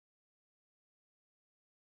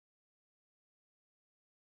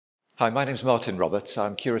Hi, my name's Martin Roberts.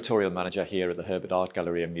 I'm Curatorial Manager here at the Herbert Art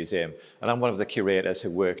Gallery and Museum, and I'm one of the curators who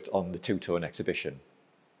worked on the two-tone exhibition.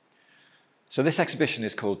 So this exhibition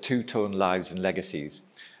is called Two-Tone Lives and Legacies,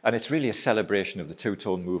 and it's really a celebration of the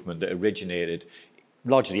two-tone movement that originated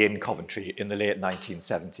largely in Coventry in the late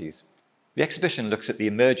 1970s. The exhibition looks at the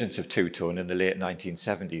emergence of two-tone in the late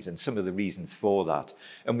 1970s and some of the reasons for that.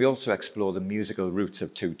 And we also explore the musical roots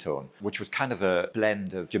of two-tone, which was kind of a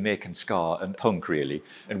blend of Jamaican ska and punk, really.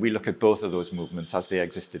 And we look at both of those movements as they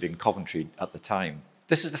existed in Coventry at the time.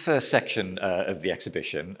 This is the first section of the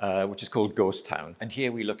exhibition, which is called Ghost Town. And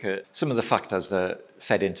here we look at some of the factors that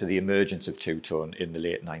fed into the emergence of two-tone in the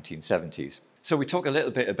late 1970s. So we talk a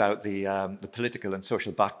little bit about the political and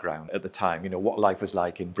social background at the time, what life was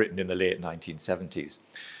like in Britain in the late 1970s.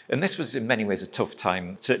 And this was in many ways a tough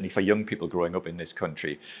time, certainly for young people growing up in this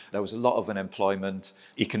country. There was a lot of unemployment.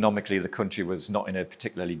 Economically, the country was not in a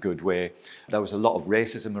particularly good way. There was a lot of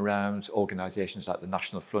racism around. Organisations like the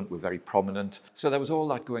National Front were very prominent. So there was all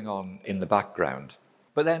that going on in the background.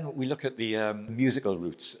 But then we look at the musical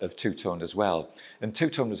roots of two-tone as well. And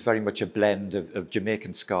two-tone was very much a blend of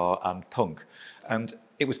Jamaican ska and punk. And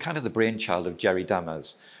it was kind of the brainchild of Jerry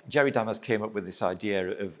Dammers. Jerry Dammers came up with this idea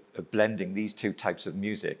of blending these two types of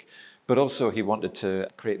music, but also he wanted to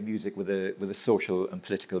create music with a social and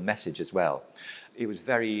political message as well. He was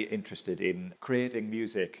very interested in creating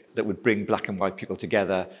music that would bring black and white people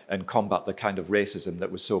together and combat the kind of racism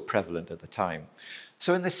that was so prevalent at the time.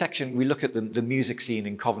 So in this section, we look at the music scene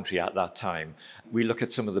in Coventry at that time. We look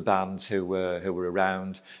at some of the bands who were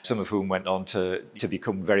around, some of whom went on to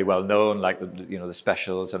become very well known, like the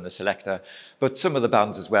Specials and the Selector, but some of the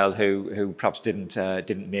bands as well who perhaps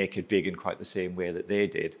didn't make it big in quite the same way that they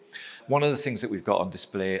did. One of the things that we've got on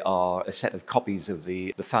display are a set of copies of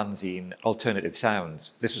the fanzine Alternative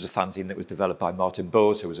Sounds. This was a fanzine that was developed by Martin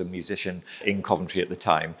Bowes, who was a musician in Coventry at the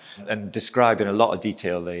time, and described in a lot of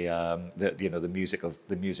detail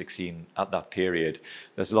the music scene at that period.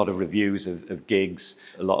 There's a lot of reviews of gigs,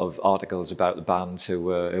 a lot of articles about the bands who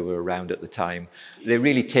were around at the time. They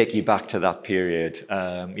really take you back to that period.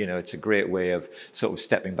 It's a great way of sort of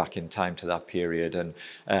stepping back in time to that period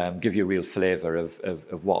and give you a real flavour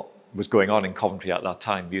of what was going on in Coventry at that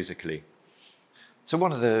time musically. So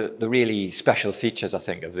one of the really special features, I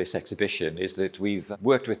think, of this exhibition is that we've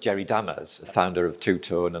worked with Jerry Dammers, the founder of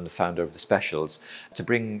Two-Tone and the founder of the Specials, to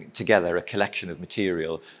bring together a collection of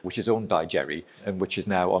material which is owned by Jerry and which is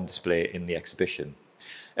now on display in the exhibition.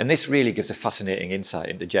 And this really gives a fascinating insight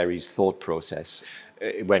into Jerry's thought process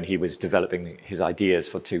when he was developing his ideas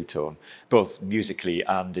for Two-Tone, both musically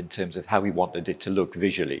and in terms of how he wanted it to look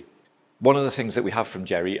visually. One of the things that we have from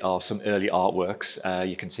Jerry are some early artworks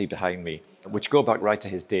you can see behind me, which go back right to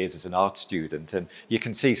his days as an art student, and you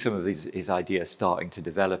can see some of his ideas starting to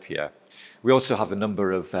develop here. We also have a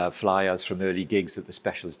number of flyers from early gigs that the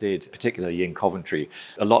Specials did, particularly in Coventry,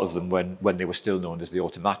 a lot of them when they were still known as the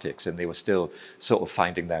Automatics and they were still sort of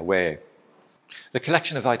finding their way. The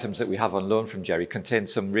collection of items that we have on loan from Jerry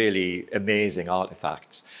contains some really amazing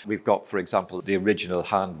artefacts. We've got, for example, the original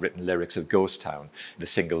handwritten lyrics of Ghost Town, the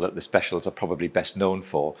single that the Specials are probably best known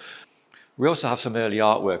for. We also have some early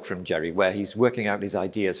artwork from Jerry where he's working out his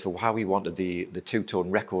ideas for how he wanted the two-tone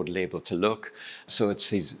record label to look. So it's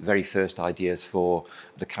his very first ideas for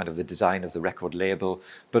the design of the record label,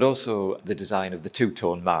 but also the design of the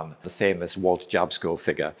two-tone man, the famous Walt Jabsco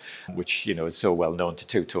figure, which is so well known to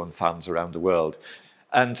two-tone fans around the world.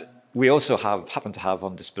 And we also happen to have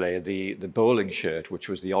on display the bowling shirt, which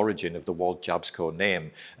was the origin of the Walt Jabsco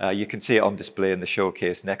name. You can see it on display in the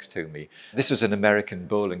showcase next to me. This was an American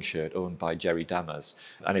bowling shirt owned by Jerry Dammers,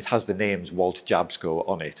 and it has the names Walt Jabsco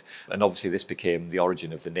on it. And obviously this became the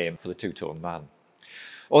origin of the name for the two-tone man.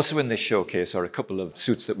 Also in this showcase are a couple of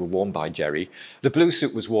suits that were worn by Jerry. The blue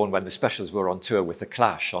suit was worn when the Specials were on tour with The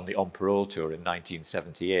Clash on the On Parole tour in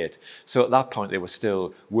 1978. So at that point they were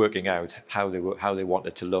still working out how they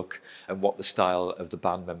wanted to look and what the style of the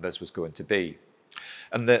band members was going to be.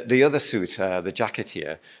 And the other suit, the jacket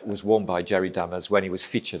here, was worn by Jerry Dammers when he was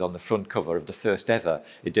featured on the front cover of the first ever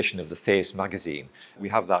edition of the Face magazine. We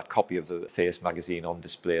have that copy of the Face magazine on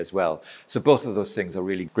display as well. So both of those things are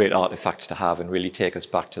really great artifacts to have and really take us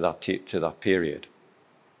back to that period.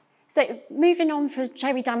 So moving on for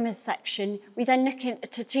Jerry Dammers' section, we then look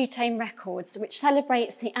at Two-Tone Records, which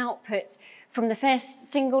celebrates the output from the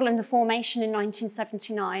first single and the formation in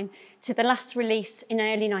 1979 to the last release in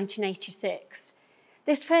early 1986.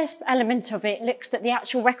 This first element of it looks at the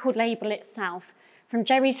actual record label itself, from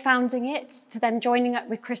Jerry's founding it to them joining up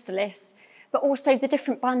with Chrysalis, but also the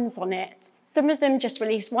different bands on it. Some of them just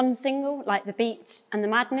released one single, like The Beat and The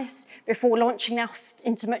Madness, before launching off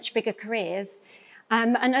into much bigger careers.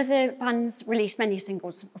 And other bands released many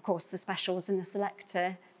singles, of course, the Specials and the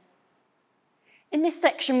Selector. In this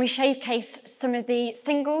section, we showcase some of the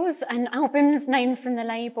singles and albums known from the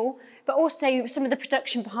label, but also some of the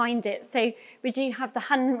production behind it. So we do have the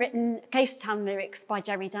handwritten Ghost Town lyrics by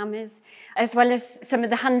Jerry Dammers, as well as some of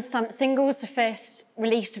the hand-stamped singles, the first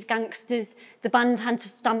release of Gangsters. The band had to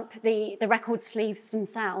stamp the record sleeves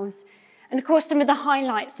themselves. And of course, some of the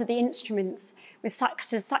highlights are the instruments, with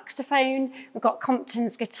Sax's saxophone, we've got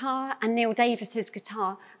Compton's guitar and Neil Davis's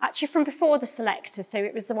guitar, actually from before the Selector, so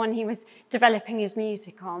it was the one he was developing his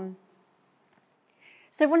music on.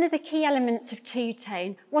 So one of the key elements of Two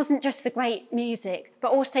Tone wasn't just the great music,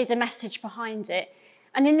 but also the message behind it.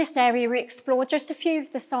 And in this area, we explored just a few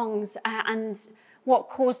of the songs and what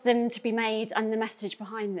caused them to be made and the message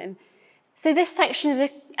behind them. So this section of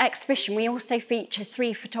the exhibition, we also feature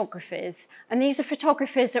 3 photographers, and these are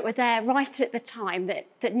photographers that were there right at the time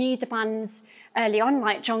that knew the bands early on,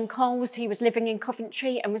 like John Coles, who was living in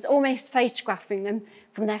Coventry and was almost photographing them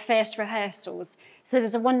from their first rehearsals. So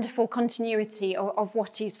there's a wonderful continuity of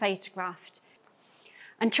what he's photographed.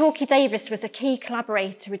 And Chalky Davis was a key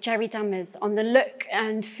collaborator with Jerry Dammers on the look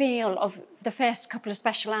and feel of the first couple of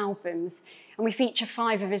special albums, and we feature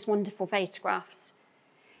 5 of his wonderful photographs.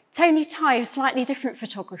 Tony Tye, a slightly different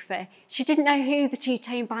photographer, she didn't know who the Two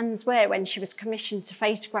Tone bands were when she was commissioned to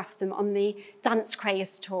photograph them on the Dance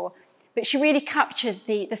Craze tour, but she really captures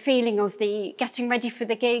the feeling of the getting ready for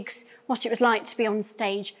the gigs, what it was like to be on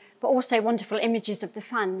stage, but also wonderful images of the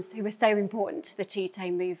fans who were so important to the Two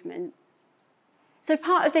Tone movement. So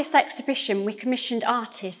part of this exhibition, we commissioned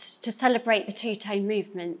artists to celebrate the Two Tone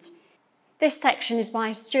movement. This section is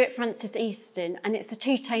by Stuart Francis Easton, and it's the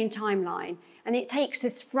Two Tone timeline. And it takes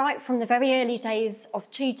us right from the very early days of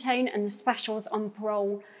Two Tone and the Specials on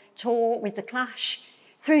Parole tour with The Clash,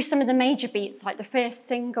 through some of the major beats like the first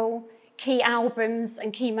single, key albums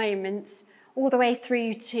and key moments, all the way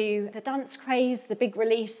through to the Dance Craze, the big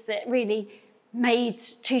release that really made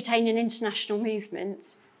Two Tone an international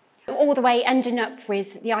movement, all the way ending up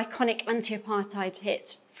with the iconic anti-apartheid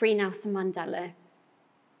hit, Free Nelson Mandela.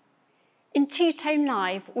 In Two Tone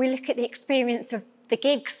Live, we look at the experience of the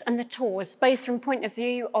gigs and the tours, both from point of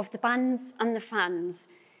view of the bands and the fans.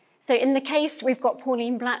 So in the case, we've got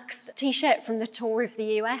Pauline Black's t-shirt from the tour of the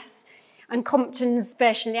US and Compton's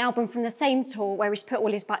version of the album from the same tour where he's put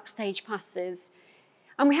all his backstage passes.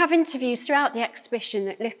 And we have interviews throughout the exhibition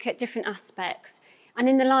that look at different aspects. And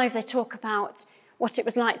in the live, they talk about what it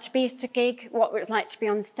was like to be at a gig, what it was like to be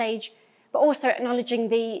on stage, but also acknowledging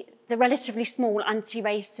the relatively small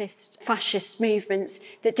anti-racist, fascist movements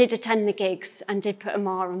that did attend the gigs and did put a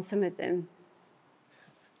mar on some of them.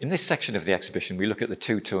 In this section of the exhibition, we look at the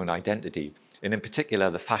two-tone identity, and in particular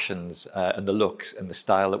the fashions and the looks and the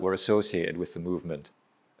style that were associated with the movement.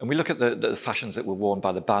 And we look at the fashions that were worn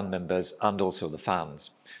by the band members and also the fans.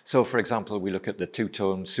 So, for example, we look at the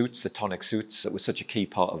two-tone suits, the tonic suits, that were such a key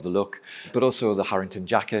part of the look, but also the Harrington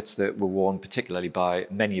jackets that were worn particularly by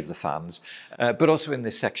many of the fans. But also in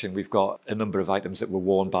this section, we've got a number of items that were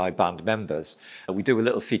worn by band members. We do a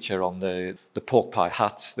little feature on the pork pie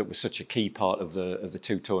hat that was such a key part of the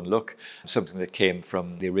two-tone look, something that came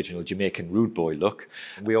from the original Jamaican rude boy look.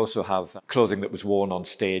 We also have clothing that was worn on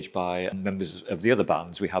stage by members of the other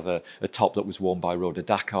bands. We have a top that was worn by Rhoda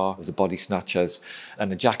Dakar of the Body Snatchers,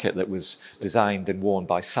 and a jacket that was designed and worn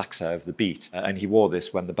by Saxa of the Beat, and he wore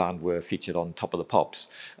this when the band were featured on Top of the Pops.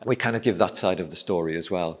 We kind of give that side of the story as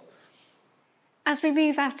well. As we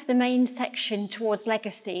move out of the main section towards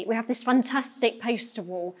Legacy, we have this fantastic poster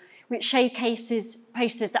wall which showcases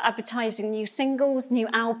posters that are advertising new singles, new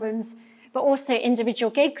albums, but also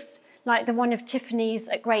individual gigs like the one of Tiffany's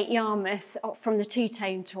at Great Yarmouth from the Two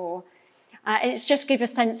Tone tour. And it's just give a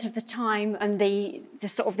sense of the time and the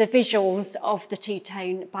sort of the visuals of the Two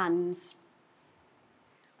Tone bands.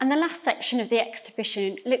 And the last section of the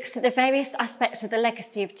exhibition looks at the various aspects of the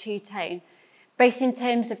legacy of Two Tone, both in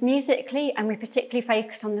terms of musically, and we particularly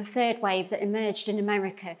focus on the third wave that emerged in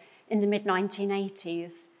America in the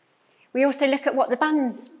mid-1980s. We also look at what the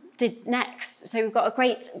bands did next. So we've got a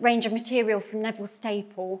great range of material from Neville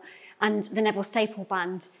Staple and the Neville Staple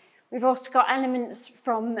Band. We've also got elements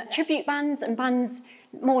from tribute bands and bands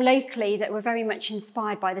more locally that were very much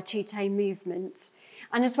inspired by the Two Tone movement,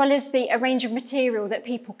 and as well as a range of material that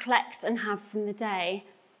people collect and have from the day.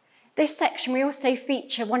 This section, we also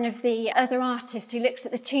feature one of the other artists who looks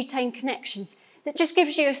at the Two Tone connections. That just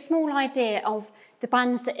gives you a small idea of the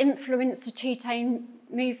bands that influenced the Two Tone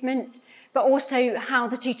movement, but also how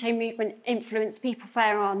the Two Tone movement influenced people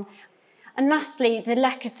further on. And lastly, the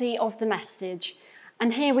legacy of the message.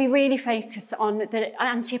 And here we really focus on the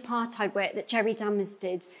anti-apartheid work that Jerry Dammers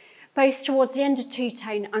did, both towards the end of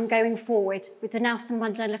two-tone and going forward with the Nelson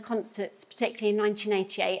Mandela concerts, particularly in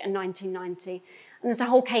 1988 and 1990. And there's a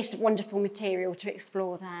whole case of wonderful material to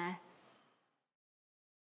explore there.